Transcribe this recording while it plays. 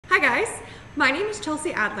Hi guys, my name is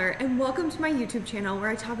Chelsea Adler and welcome to my YouTube channel where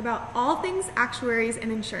I talk about all things actuaries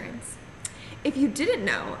and insurance. If you didn't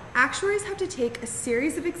know, actuaries have to take a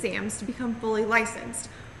series of exams to become fully licensed,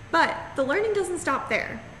 but the learning doesn't stop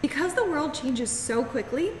there. Because the world changes so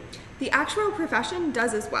quickly, the actuarial profession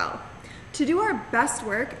does as well. To do our best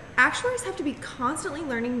work, actuaries have to be constantly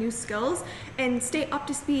learning new skills and stay up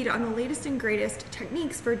to speed on the latest and greatest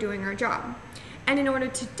techniques for doing our job. And in order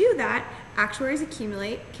to do that, actuaries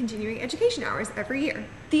accumulate continuing education hours every year.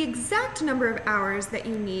 The exact number of hours that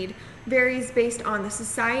you need varies based on the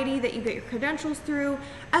society that you get your credentials through,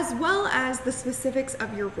 as well as the specifics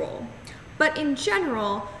of your role. But in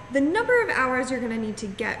general, the number of hours you're going to need to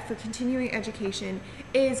get for continuing education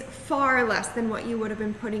is far less than what you would have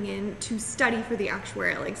been putting in to study for the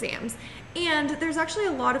actuarial exams. And there's actually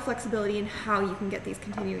a lot of flexibility in how you can get these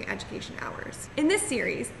continuing education hours. In this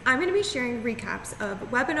series, I'm going to be sharing recaps of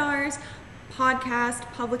webinars, podcasts,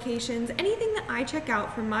 publications, anything that I check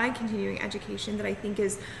out from my continuing education that I think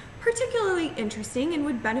is particularly interesting and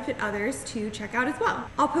would benefit others to check out as well.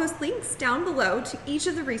 I'll post links down below to each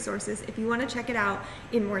of the resources if you want to check it out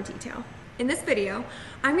in more detail. In this video,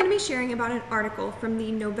 I'm going to be sharing about an article from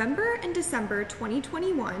the November and December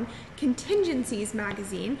 2021 Contingencies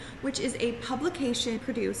magazine, which is a publication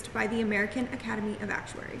produced by the American Academy of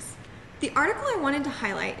Actuaries. The article I wanted to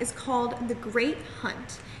highlight is called The Great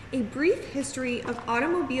Hunt, a brief history of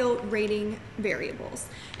automobile rating variables.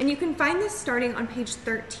 And you can find this starting on page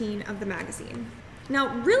 13 of the magazine.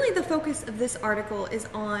 Now, really the focus of this article is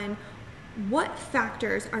on what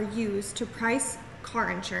factors are used to price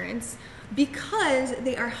car insurance because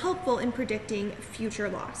they are helpful in predicting future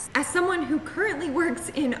loss. As someone who currently works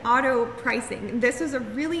in auto pricing, this was a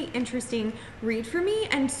really interesting read for me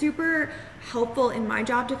and super helpful in my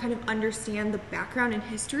job to kind of understand the background and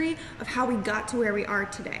history of how we got to where we are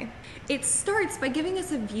today. It starts by giving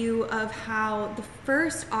us a view of how the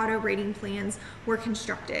first auto rating plans were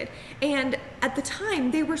constructed. And at the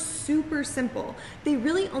time, they were super simple. They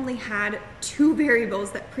really only had two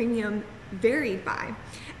variables that premium varied by.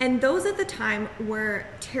 And those at the time were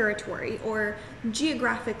territory or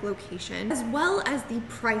geographic location, as well as the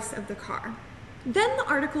price of the car. Then the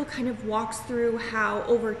article kind of walks through how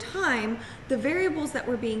over time the variables that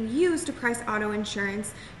were being used to price auto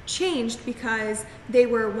insurance changed because they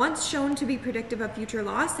were once shown to be predictive of future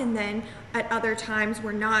loss and then at other times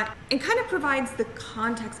were not. It kind of provides the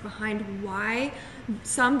context behind why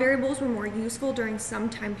some variables were more useful during some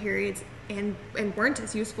time periods and weren't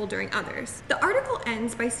as useful during others. The article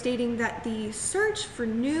ends by stating that the search for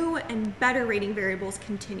new and better rating variables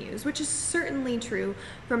continues, which is certainly true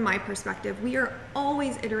from my perspective. We are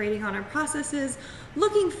always iterating on our processes,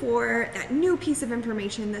 looking for that new piece of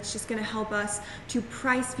information that's just going to help us to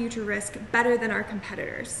price future risk better than our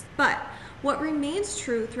competitors. But what remains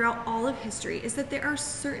true throughout all of history is that there are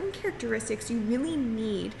certain characteristics you really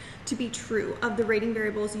need to be true of the rating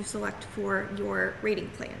variables you select for your rating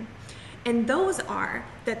plan. And those are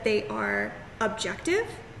that they are objective,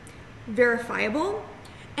 verifiable,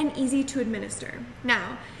 and easy to administer.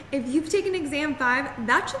 Now, if you've taken exam 5,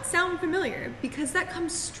 that should sound familiar because that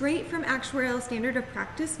comes straight from Actuarial Standard of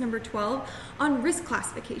Practice number 12 on risk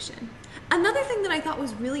classification. Another thing that I thought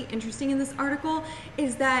was really interesting in this article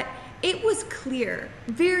is that it was clear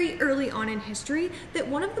very early on in history that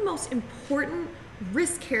one of the most important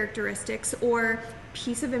risk characteristics or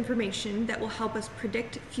piece of information that will help us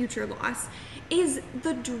predict future loss is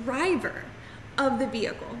the driver of the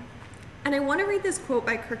vehicle. And I want to read this quote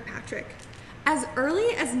by Kirkpatrick. As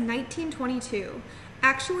early as 1922,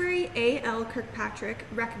 Actuary A.L. Kirkpatrick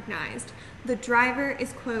recognized the driver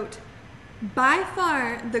is, quote, by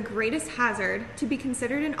far the greatest hazard to be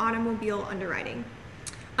considered in automobile underwriting.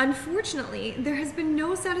 Unfortunately, there has been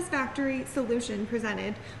no satisfactory solution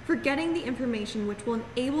presented for getting the information which will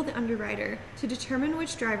enable the underwriter to determine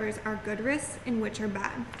which drivers are good risks and which are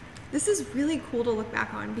bad. This is really cool to look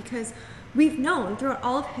back on because we've known throughout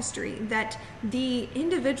all of history that the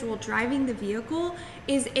individual driving the vehicle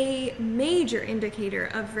is a major indicator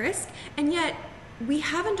of risk, and yet we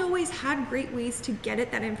haven't always had great ways to get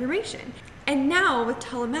at that information. And now with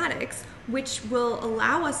telematics, which will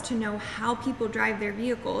allow us to know how people drive their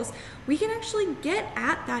vehicles, we can actually get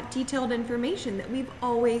at that detailed information that we've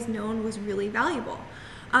always known was really valuable.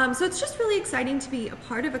 So it's just really exciting to be a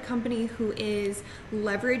part of a company who is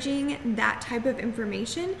leveraging that type of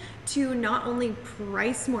information to not only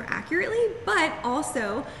price more accurately, but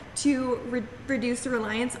also to reduce the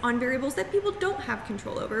reliance on variables that people don't have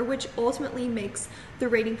control over, which ultimately makes the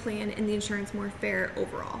rating plan and the insurance more fair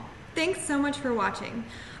overall. Thanks so much for watching.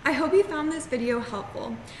 I hope you found this video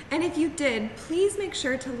helpful, and if you did, please make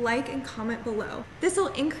sure to like and comment below. This will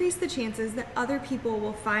increase the chances that other people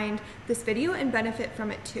will find this video and benefit from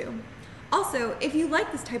it too. Also, if you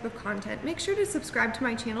like this type of content, make sure to subscribe to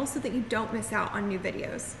my channel so that you don't miss out on new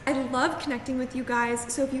videos. I love connecting with you guys,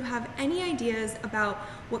 so if you have any ideas about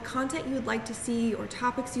what content you would like to see or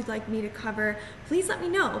topics you'd like me to cover, please let me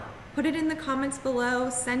know. Put it in the comments below,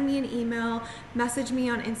 send me an email, message me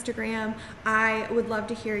on Instagram. I would love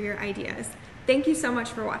to hear your ideas. Thank you so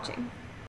much for watching.